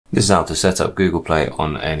This is how to set up Google Play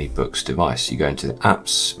on any Boox device. You go into the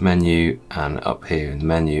Apps menu, and up here in the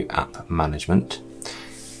menu, App Management,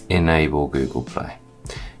 enable Google Play.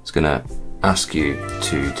 It's going to ask you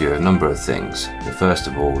to do a number of things. The first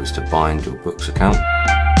of all is to bind your Boox account.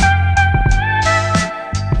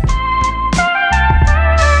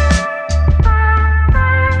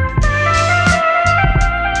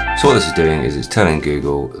 So what this is doing is it's telling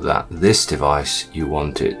Google that this device, you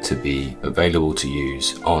want it to be available to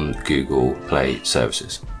use on Google Play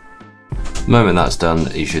services. The moment that's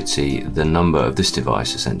done, you should see the number of this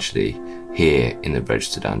device essentially here in the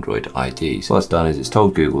registered Android IDs. What it's done is it's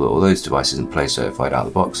told Google that although this device isn't Play certified out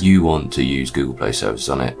of the box, you want to use Google Play services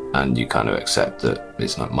on it, and you kind of accept that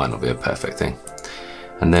might not be a perfect thing.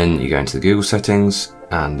 And then you go into the Google settings,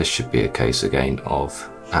 and this should be a case again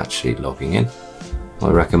of actually logging in. My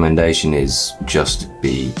recommendation is just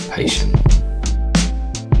be patient.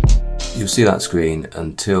 You'll see that screen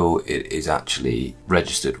until it is actually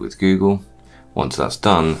registered with Google. Once that's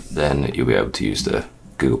done, then you'll be able to use the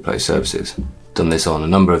Google Play services. Done this on a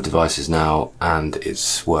number of devices now, and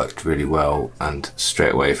it's worked really well, and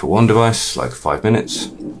straight away for one device, like 5 minutes.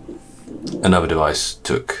 Another device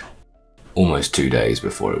took almost 2 days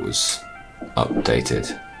before it was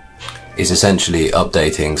updated. It's essentially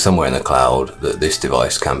updating somewhere in the cloud that this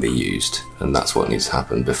device can be used, and that's what needs to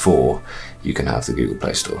happen before you can have the Google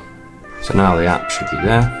Play Store. So now the app should be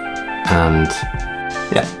there, and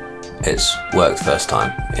yeah, it's worked first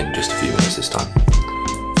time in just a few minutes this time.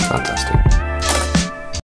 Fantastic.